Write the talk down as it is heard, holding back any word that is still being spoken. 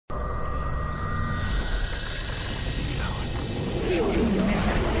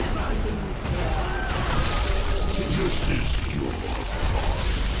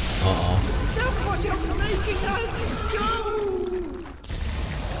Look what you're making us do!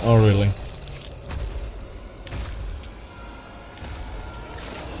 Oh, really?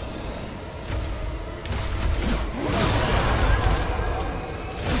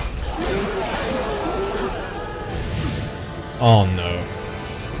 Oh no.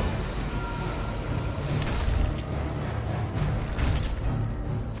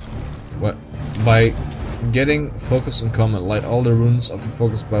 What? By getting focus and combat, light all the runes of the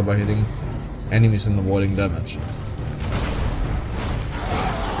focus bar by hitting enemies and avoiding damage.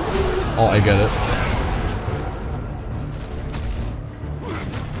 Oh, I get it.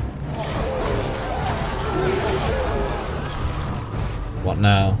 What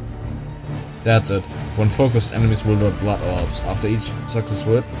now? That's it. When focused, enemies will drop blood orbs. After each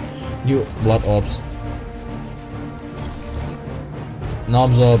successful hit, new blood orbs now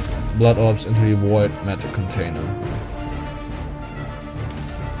absorb blood orbs into the void magic container.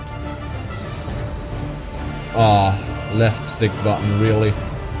 Ah, left stick button, really?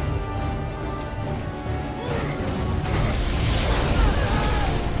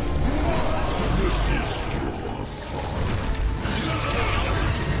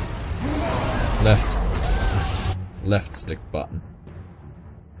 Left stick button.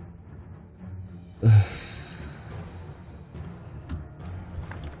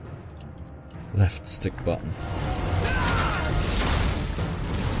 Left stick button.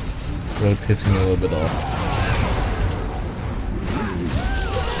 Really pissing me a little bit off.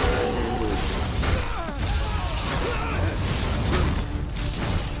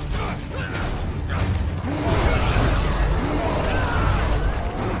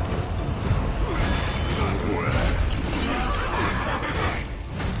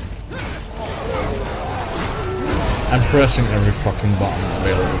 I'm pressing every fucking button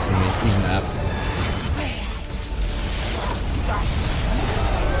available to me, even F.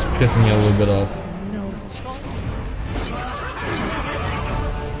 It's pissing me a little bit off.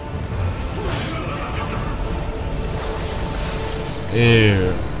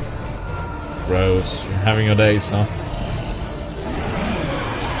 Ew. Gross. You're having your days, huh?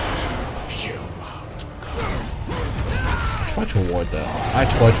 I try to avoid that. I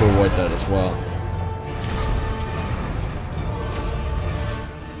try to avoid that as well.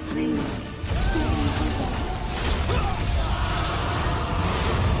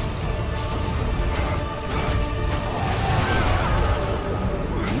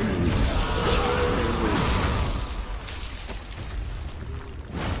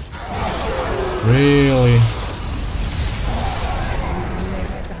 Really?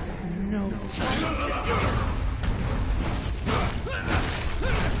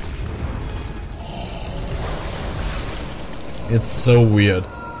 It's so weird.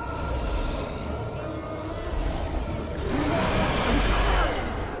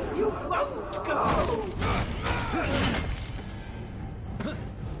 You won't go!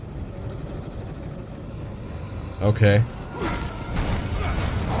 Okay.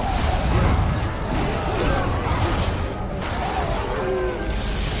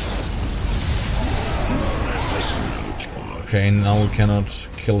 Okay, now we cannot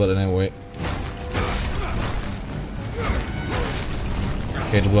kill it anyway.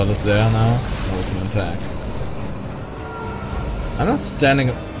 Okay, the blood is there now. Now we can attack. I'm not standing.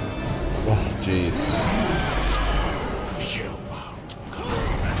 Oh, jeez.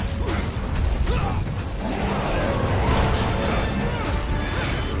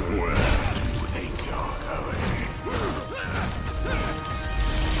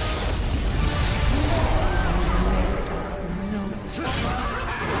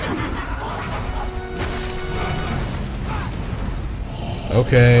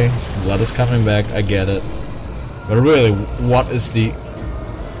 Okay, blood is coming back, I get it. But really, what is the...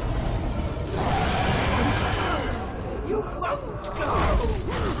 You won't go!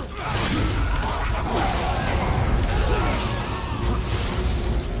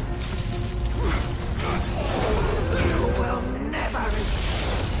 You will never...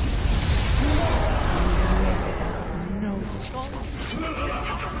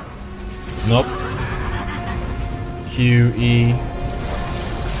 Nope. Q, E...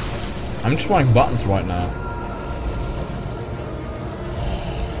 I'm trying buttons right now.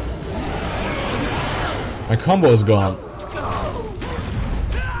 My combo is gone.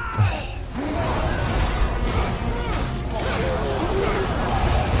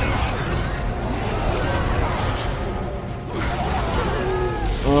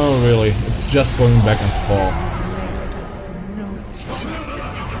 Oh really? It's just going back and forth.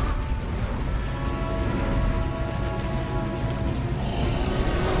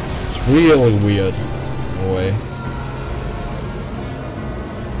 Really weird in a way.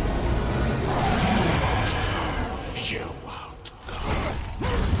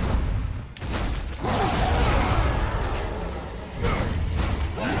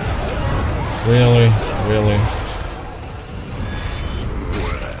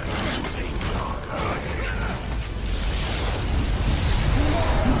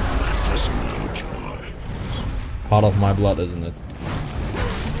 part of my blood, isn't it?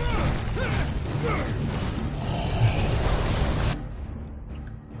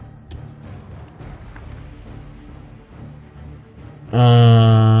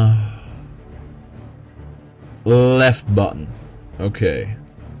 Left button. Okay.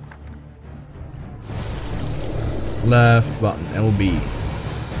 Left button. LB.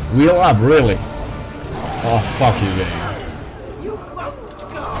 Wheel up, really? Oh, fuck you, game. You won't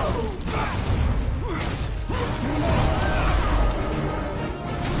go.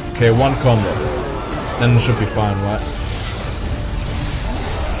 Okay, one combo. Then it should be fine, right?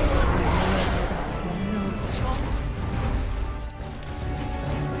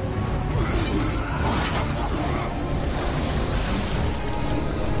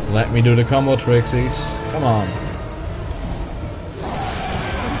 Let me do the combo tricksies. Come on.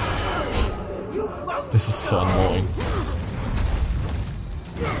 This is so annoying.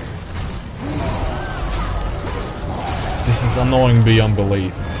 This is annoying beyond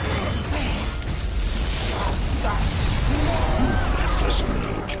belief.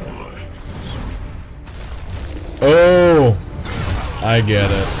 Oh! I get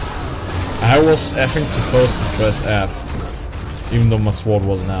it. I was effing supposed to press F. Even though my sword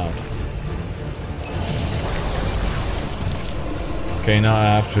wasn't out. Okay, now I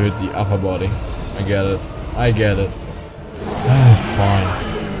have to hit the upper body. I get it. I get it. Fine.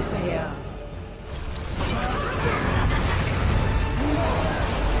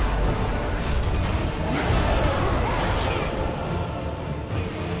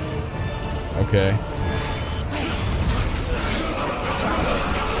 Okay.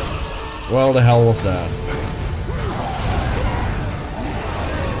 Well, the hell was that?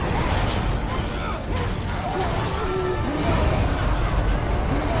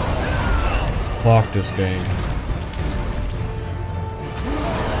 Fuck this game.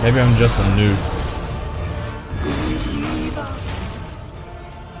 Maybe I'm just a noob.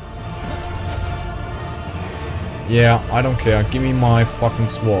 Yeah, I don't care. Give me my fucking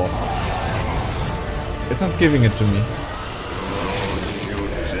sword. It's not giving it to me.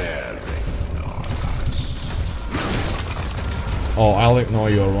 Oh, I'll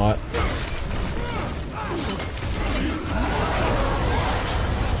ignore you, alright?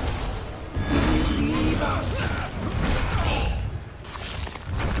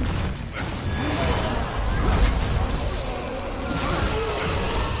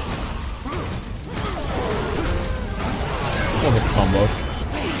 That was a combo.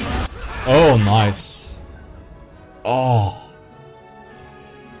 Oh, nice. Oh.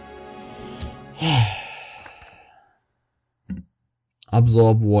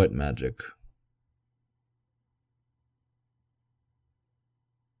 Absorb void magic.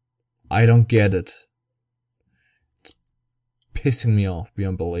 I don't get it. It's pissing me off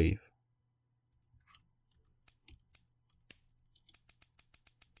beyond belief.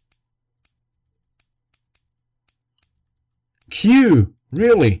 Q!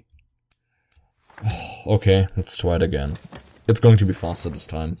 Really? Okay, let's try it again. It's going to be faster this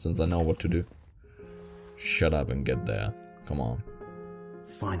time, since I know what to do. Shut up and get there. Come on.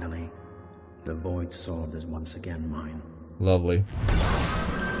 Finally, the void sword is once again mine. Lovely.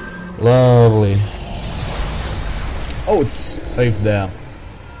 Lovely. Oh, it's safe there.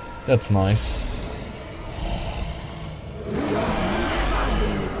 That's nice.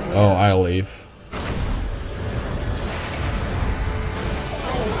 Oh, I'll leave.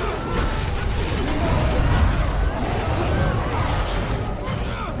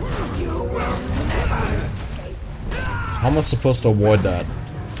 How am I supposed to avoid that?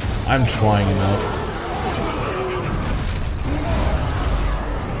 I'm trying enough.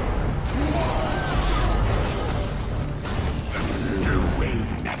 You will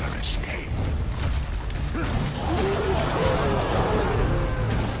never escape.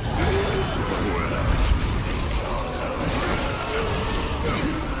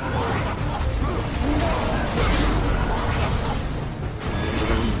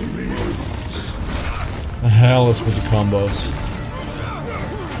 The hell is with the combos?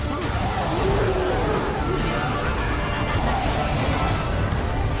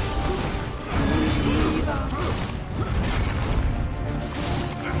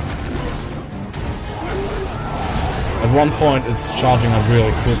 At one point it's charging up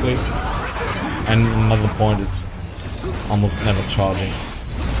really quickly, and at another point it's almost never charging.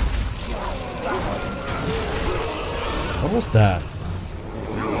 What was that?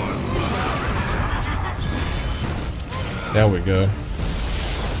 There we go.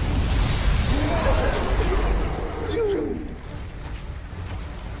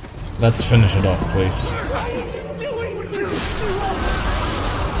 Let's finish it off, please.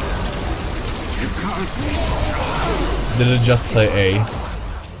 You can't Did it just say A?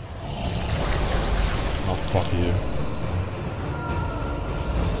 Oh, fuck you.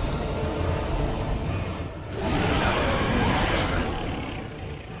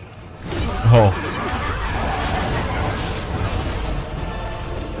 Oh.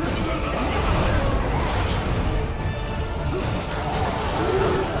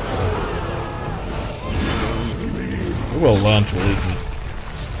 You will learn to leave me.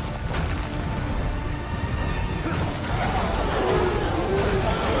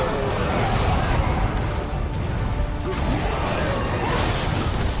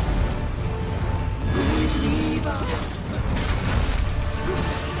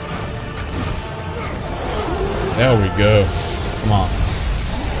 There we go. Come on.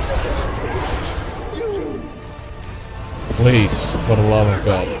 Please, for the love of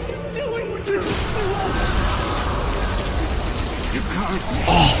God.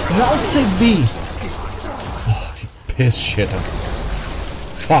 Oh, now let's say B. Oh, you piss shitter.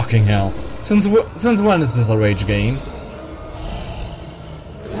 Fucking hell. Since when is this a rage game?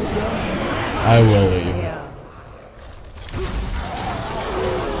 I will leave.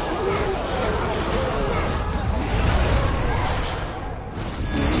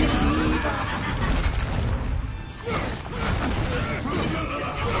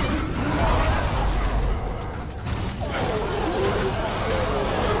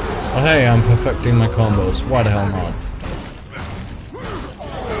 Oh, hey, I'm perfecting my combos. Why the hell not?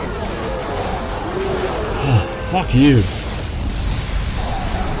 Oh, fuck you.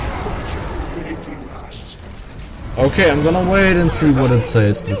 Okay, I'm gonna wait and see what it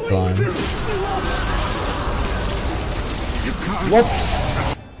says this time. What?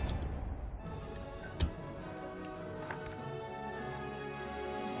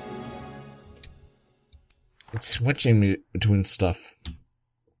 It's switching me between stuff.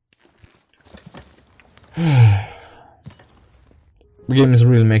 The game is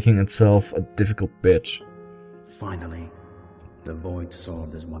really making itself a difficult bitch. Finally, the void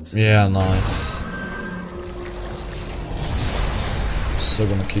sword is once again. Yeah, nice. So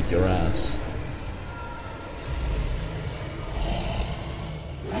gonna kick your ass.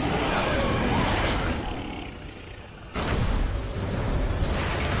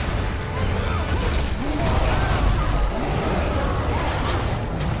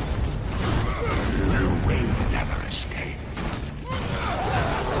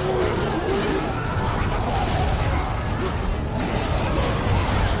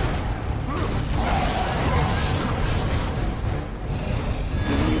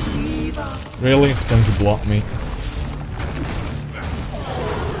 Really? It's going to block me.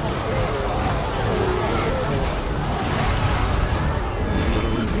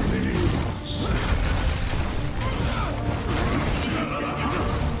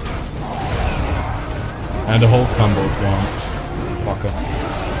 And the whole combo is gone. Fucker.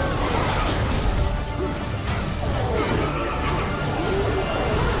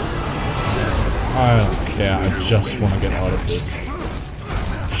 I don't care, I just want to get out of this.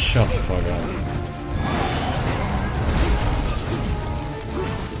 Shut the fuck up.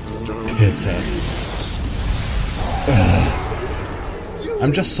 Pisshead.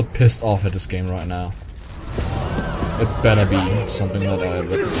 I'm just so pissed off at this game right now. It better be something that I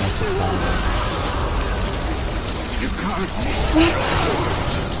recognize this time. What?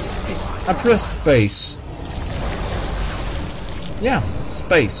 I pressed space. Yeah,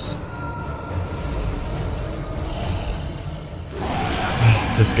 space.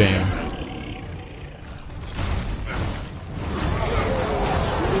 This game.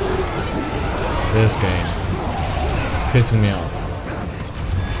 This game. Pissing me off.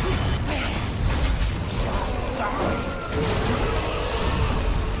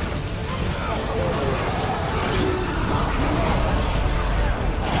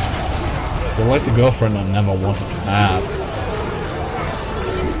 You're like the girlfriend I never wanted to have.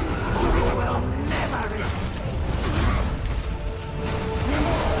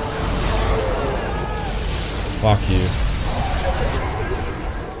 Fuck you.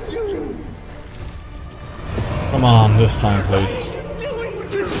 Come on, this time, please.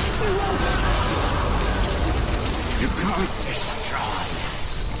 You can't destroy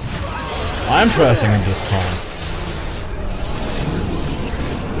us. I'm pressing it this time.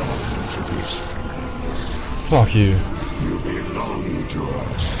 Fuck you. You belong to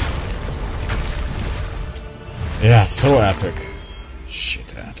us. Yeah, so epic.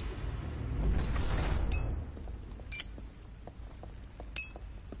 Shithead.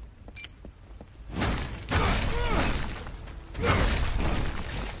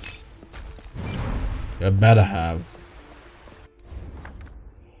 You better have.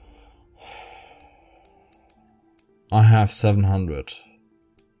 I have 700.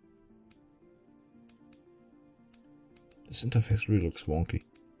 This interface really looks wonky.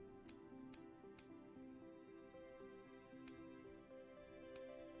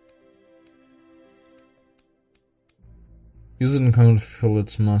 Use it and fill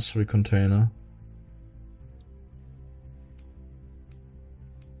its mastery container.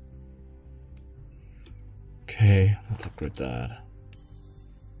 Okay, let's upgrade that.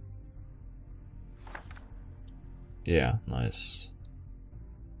 Yeah, nice.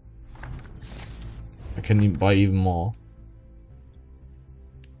 I can buy even more.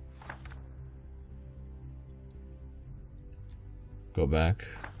 Go back.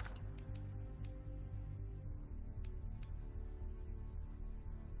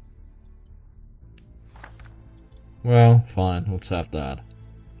 Well, fine, let's have that.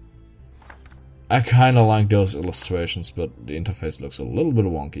 I kinda like those illustrations, but the interface looks a little bit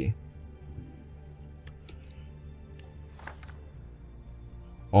wonky.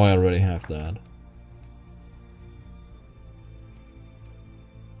 Oh, I already have that.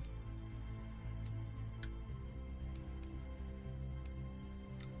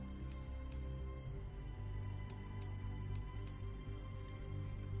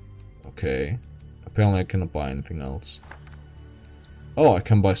 Okay. Apparently I cannot buy anything else. Oh, I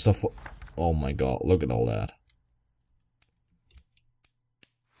can buy stuff for... Oh my god, look at all that.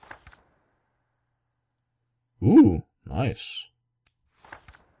 Ooh, nice.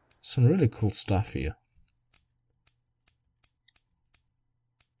 Some really cool stuff here.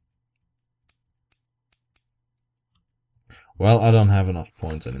 Well, I don't have enough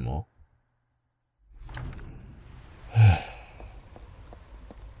points anymore.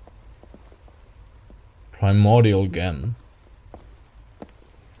 Primordial Gem.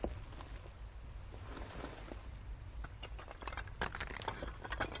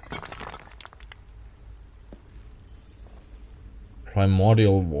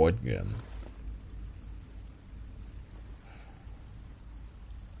 Primordial Void Gem.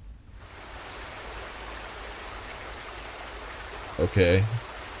 Okay.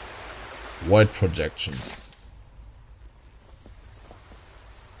 Void Projection.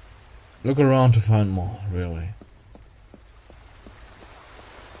 Look around to find more, really.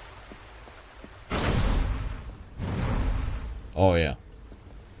 Oh yeah.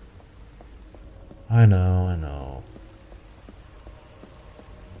 I know, I know.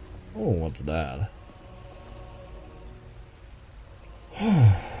 Oh, what's that?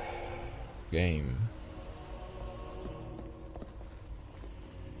 Game.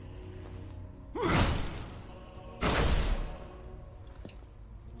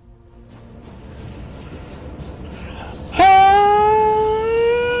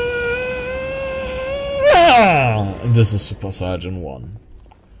 This is Super Saiyan 1.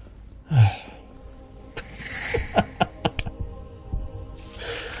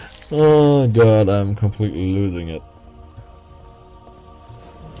 Oh god, I'm completely losing it.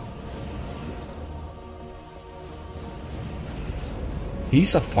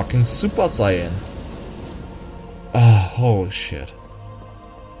 He's a fucking Super Saiyan. Ah, holy shit.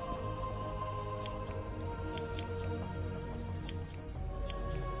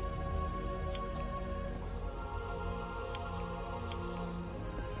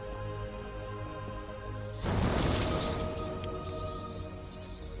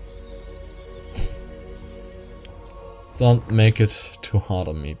 Don't make it too hard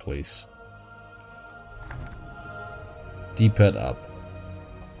on me, please. D-pad up.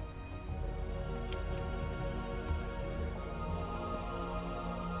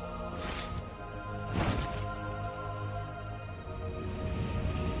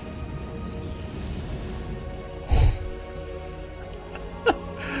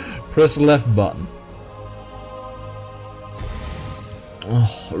 Press the left button.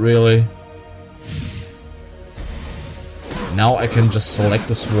 Oh, really? Now I can just select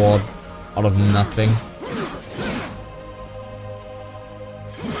the sword out of nothing.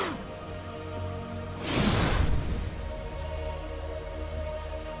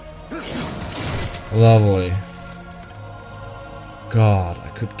 Lovely. God, I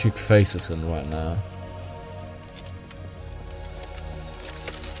could kick faces in right now.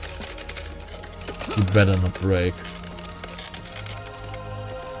 You better not break.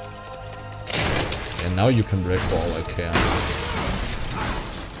 And now you can break for all I care.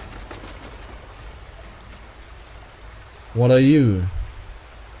 What are you?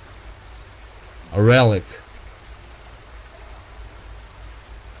 A relic.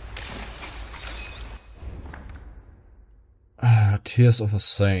 Tears of a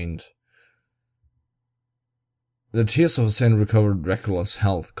Saint. The Tears of a Saint recover Dracula's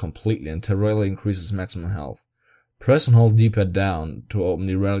health completely and temporarily increases maximum health. Press and hold D-pad down to open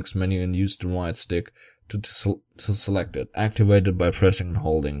the relics menu and use the right stick to select it. Activated by pressing and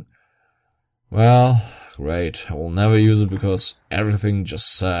holding. Well, great. I will never use it because everything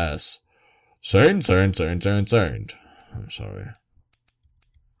just says Saint. I'm sorry.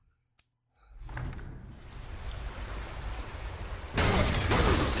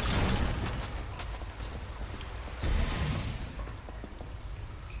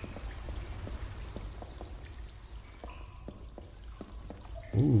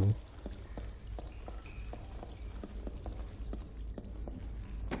 Ooh.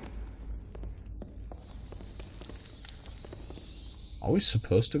 Are we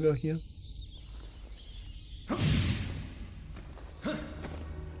supposed to go here?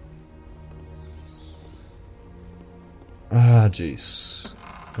 Ah, jeez.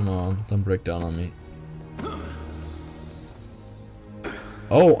 Come on, don't break down on me.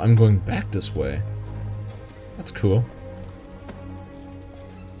 Oh, I'm going back this way. That's cool.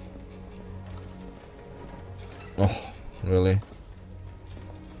 Oh, really?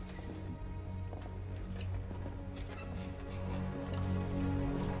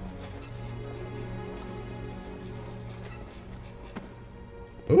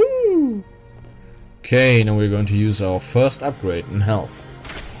 Ooh! Okay, now we're going to use our first upgrade in health,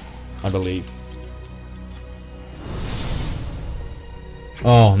 I believe.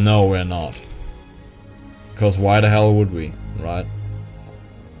 Oh, no, we're not. Because why the hell would we, right?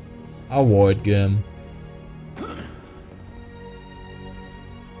 Avoid game.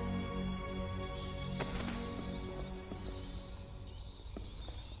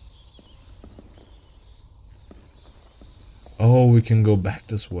 Oh, we can go back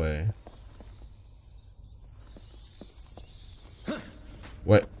this way.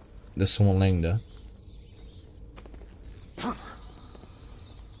 Wait, there's someone laying there.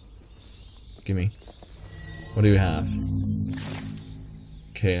 Gimme. What do you have?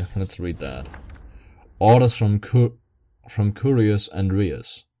 Okay, let's read that. Orders from Curious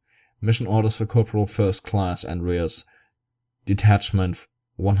Andreas. Mission orders for Corporal First Class Andreas, Detachment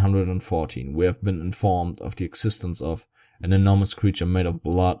 114. We have been informed of the existence of an enormous creature made of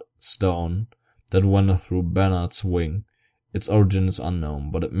blood stone that wandered through Bernard's wing. Its origin is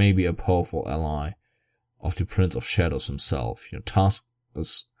unknown, but it may be a powerful ally of the Prince of Shadows himself. Your task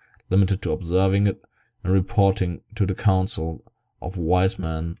is limited to observing it and reporting to the Council of Wise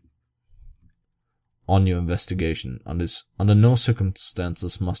Men on your investigation. Under no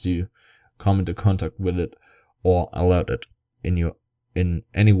circumstances must you come into contact with it or alert it in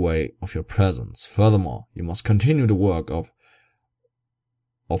any way of your presence. Furthermore, you must continue the work of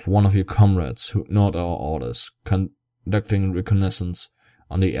one of your comrades who ignored our orders, conducting reconnaissance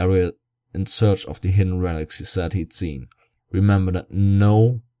on the area in search of the hidden relics he said he'd seen. Remember that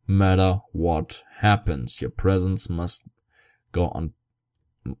no matter what happens, your presence must go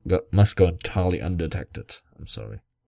entirely undetected. I'm sorry.